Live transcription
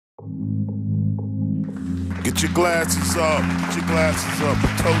Get your glasses up. Get your glasses up. A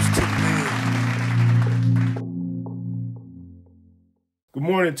toast to the men. Good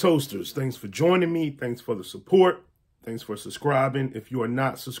morning, Toasters. Thanks for joining me. Thanks for the support. Thanks for subscribing. If you are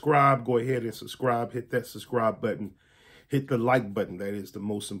not subscribed, go ahead and subscribe. Hit that subscribe button. Hit the like button. That is the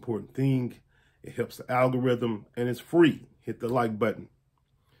most important thing. It helps the algorithm, and it's free. Hit the like button.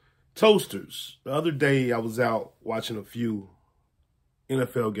 Toasters, the other day I was out watching a few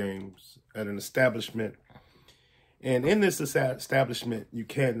NFL games at an establishment. And in this establishment, you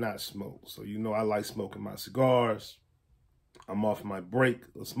cannot smoke. So, you know, I like smoking my cigars. I'm off my break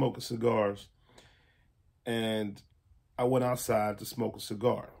of smoking cigars. And I went outside to smoke a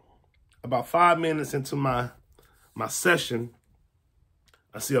cigar. About 5 minutes into my session,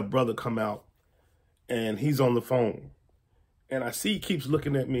 I see a brother come out and he's on the phone. And I see he keeps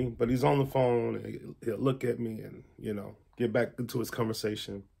looking at me, but he's on the phone. And he'll look at me and, you know, get back into his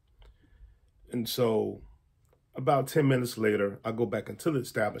conversation. And so about 10 minutes later, I go back into the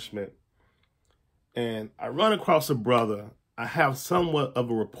establishment and I run across a brother I have somewhat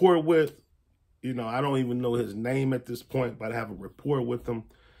of a rapport with. You know, I don't even know his name at this point, but I have a rapport with him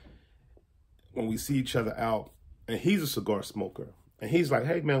when we see each other out. And he's a cigar smoker. And he's like,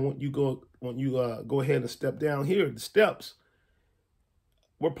 hey, man, when you go ahead and step down here at the steps,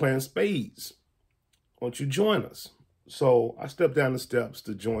 we're playing spades. Won't you join us? So I step down the steps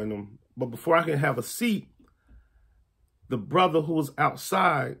to join him. But before I can have a seat, the brother who was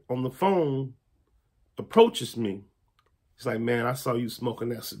outside on the phone approaches me. He's like, man, I saw you smoking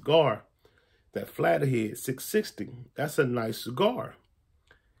that cigar, that Flathead 660. That's a nice cigar.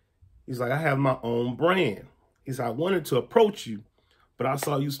 He's like, I have my own brand. He's like, I wanted to approach you, but I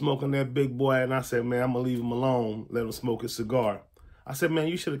saw you smoking that big boy, and I said, man, I'm going to leave him alone, let him smoke his cigar. I said, man,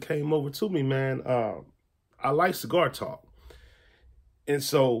 you should have came over to me, man. I like cigar talk. And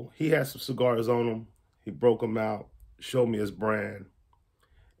so he had some cigars on him. He broke them out, showed me his brand,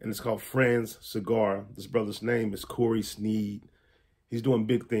 and it's called Friends Cigar. This brother's name is Corey Sneed. He's doing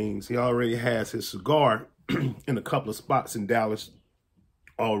big things. He already has his cigar in a couple of spots in Dallas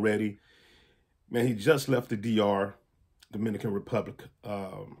already. Man, he just left the DR, Dominican Republic,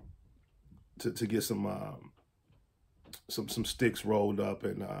 to get some sticks rolled up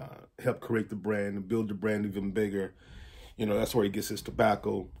and help create the brand and build the brand even bigger. You know, that's where he gets his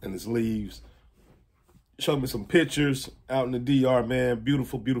tobacco and his leaves. Showed me some pictures out in the DR, man.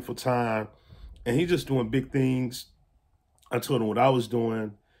 Beautiful, beautiful time. And he's just doing big things. I told him what I was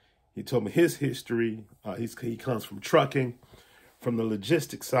doing. He told me his history. He comes from trucking, from the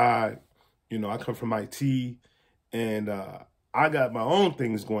logistics side. You know, I come from IT, and I got my own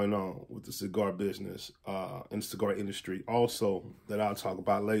things going on with the cigar business and cigar industry also that I'll talk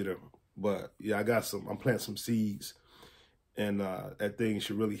about later. But yeah, I'm planting some seeds, and that thing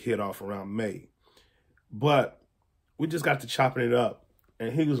should really hit off around May. But we just got to chopping it up,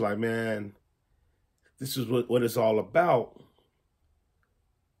 and he was like, man, this is what it's all about.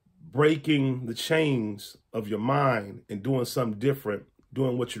 Breaking the chains of your mind and doing something different,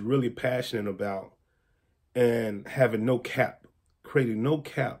 doing what you're really passionate about, and having no cap, creating no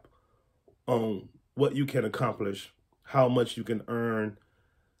cap on what you can accomplish, how much you can earn,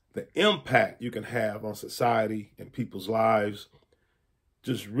 the impact you can have on society and people's lives,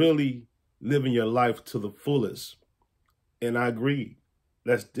 just really living your life to the fullest. And I agree.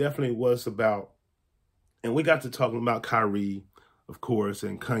 That's definitely what it's about. And we got to talking about Kyrie, of course,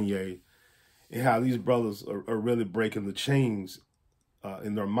 and Kanye, and how these brothers are really breaking the chains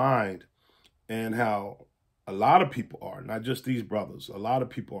in their mind, and how a lot of people are, not just these brothers, a lot of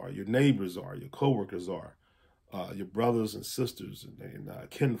people are, your neighbors are, your coworkers are, your brothers and sisters and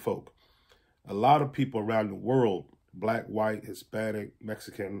kinfolk. A lot of people around the world, black, white, Hispanic,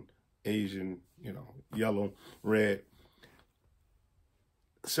 Mexican, Asian, you know, yellow, red.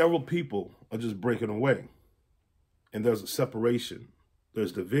 Several people are just breaking away. And there's a separation.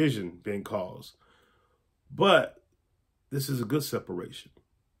 There's division being caused. But this is a good separation.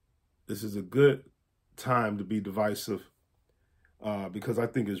 This is a good time to be divisive because I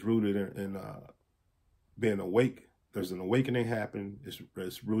think it's rooted in being awake. There's an awakening happening.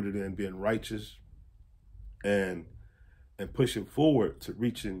 It's rooted in being righteous and pushing forward to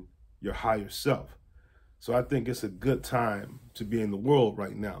reaching your higher self. So I think it's a good time to be in the world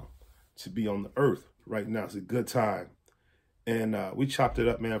right now, to be on the earth right now. It's a good time. And we chopped it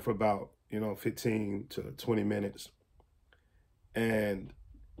up, man, for about, 15 to 20 minutes. And,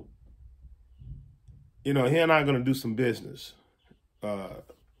 he and I are going to do some business.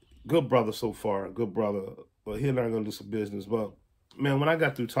 Good brother so far, good brother. But he and I are going to do some business. But, man, when I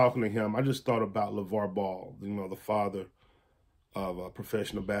got through talking to him, I just thought about Lavar Ball, the father of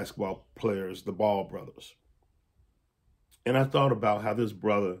professional basketball players, the Ball brothers. And I thought about how this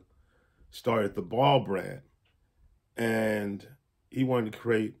brother started the ball brand, and he wanted to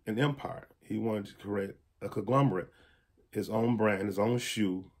create an empire. He wanted to create a conglomerate, his own brand, his own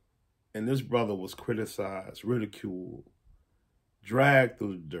shoe. And this brother was criticized, ridiculed, dragged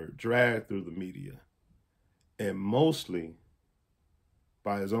through the dirt, dragged through the media, and mostly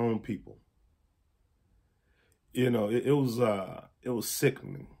by his own people. You know, it was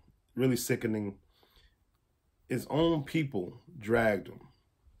sickening, really sickening. His own people dragged him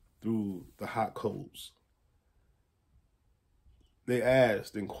through the hot coals. They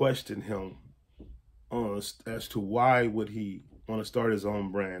asked and questioned him as to why would he want to start his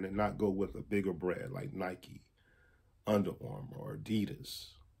own brand and not go with a bigger brand like Nike, Under Armour, or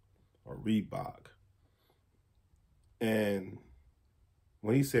Adidas, or Reebok. And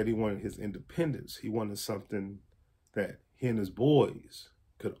when he said he wanted his independence, he wanted something that he and his boys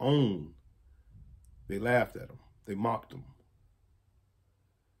could own, they laughed at him. They mocked him.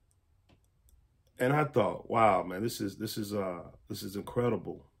 And I thought, wow, man, this is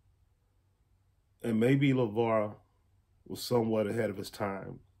incredible. And maybe Lavar was somewhat ahead of his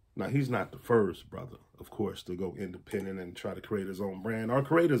time. Now, he's not the first brother, of course, to go independent and try to create his own brand or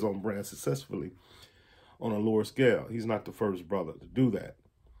create his own brand successfully on a lower scale. He's not the first brother to do that.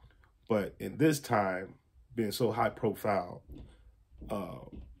 But in this time, being so high profile,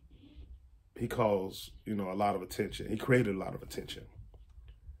 he caused, a lot of attention. He created a lot of attention.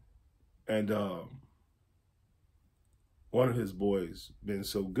 And one of his boys being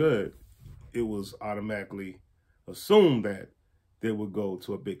so good, it was automatically assumed that they would go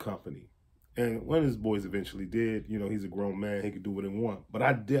to a big company. And one of his boys eventually did. He's a grown man. He could do what he wants. But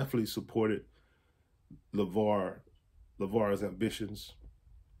I definitely supported Lavar's ambitions,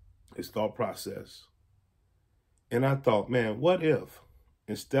 his thought process. And I thought, man, what if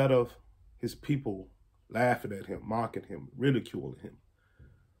instead of his people laughing at him, mocking him, ridiculing him,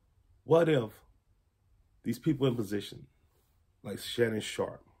 what if these people in position, like Shannon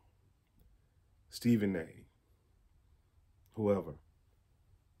Sharp, Stephen A., whoever,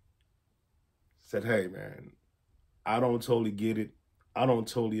 said, hey, man, I don't totally get it. I don't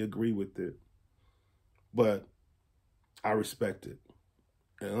totally agree with it, but I respect it.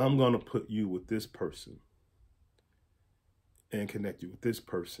 And I'm going to put you with this person and connect you with this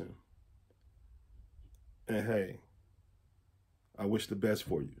person. And hey, I wish the best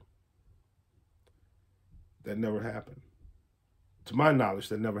for you. That never happened. To my knowledge,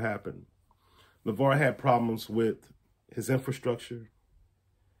 that never happened. Lavar had problems with his infrastructure.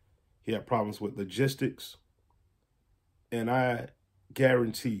 He had problems with logistics. And I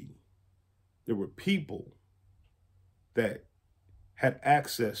guarantee there were people that had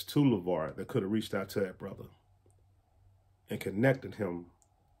access to Lavar that could have reached out to that brother and connected him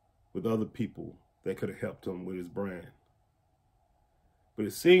with other people that could have helped him with his brand. But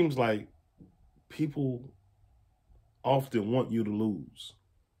it seems like people often want you to lose,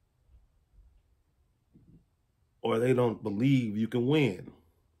 or they don't believe you can win.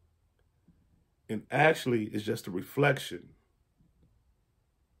 And actually, it's just a reflection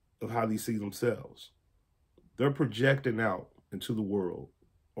of how they see themselves. They're projecting out into the world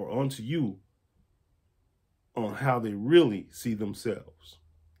or onto you on how they really see themselves.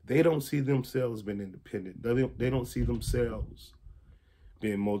 They don't see themselves being independent. They don't see themselves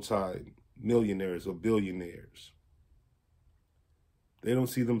being multi-millionaires or billionaires. They don't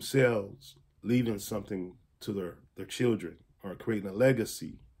see themselves leaving something to their children or creating a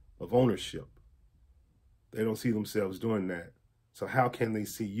legacy of ownership. They don't see themselves doing that. So how can they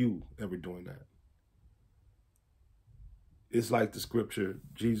see you ever doing that? It's like the scripture,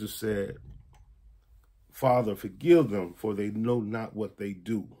 Jesus said, Father, forgive them, for they know not what they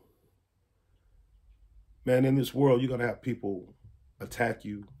do. Man, in this world, you're going to have people attack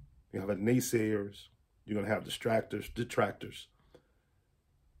you. You're going to have naysayers. You're going to have detractors.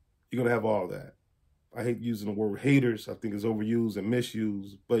 You're going to have all that. I hate using the word haters. I think it's overused and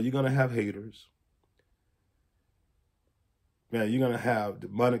misused, but you're going to have haters. Man, you're going to have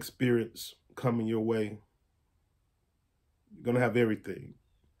demonic spirits coming your way. You're going to have everything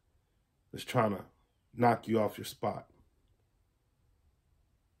that's trying to knock you off your spot.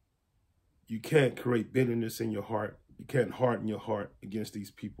 You can't create bitterness in your heart. You can't harden your heart against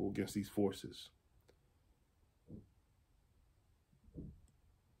these people, against these forces.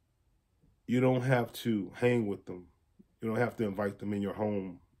 You don't have to hang with them. You don't have to invite them in your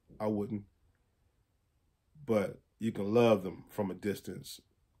home. I wouldn't. But you can love them from a distance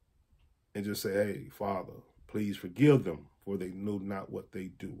and just say, hey, Father, please forgive them, for they know not what they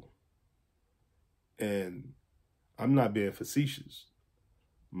do. And I'm not being facetious.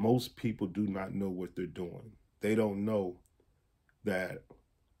 Most people do not know what they're doing. They don't know that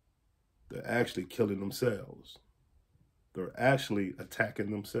they're actually killing themselves. They're actually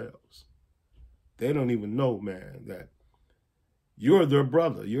attacking themselves. They don't even know, man, that you're their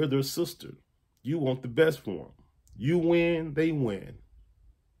brother. You're their sister. You want the best for them. You win, they win.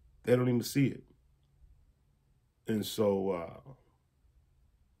 They don't even see it. And so,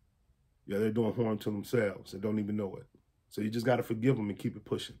 yeah, they're doing harm to themselves. They don't even know it. So you just got to forgive them and keep it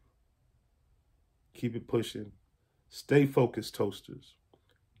pushing. Keep it pushing. Stay focused, toasters.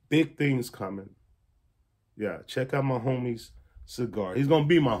 Big things coming. Yeah, check out my homie's cigar. He's going to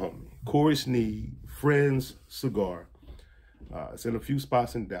be my homie. Corey Sneed, Friends Cigar. It's in a few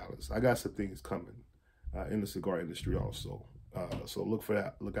spots in Dallas. I got some things coming in the cigar industry also. So look for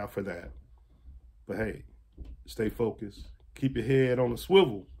that. Look out for that. But hey, stay focused. Keep your head on a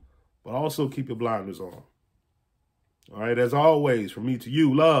swivel, but also keep your blinders on. All right, as always, from me to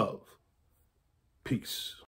you, love. Peace.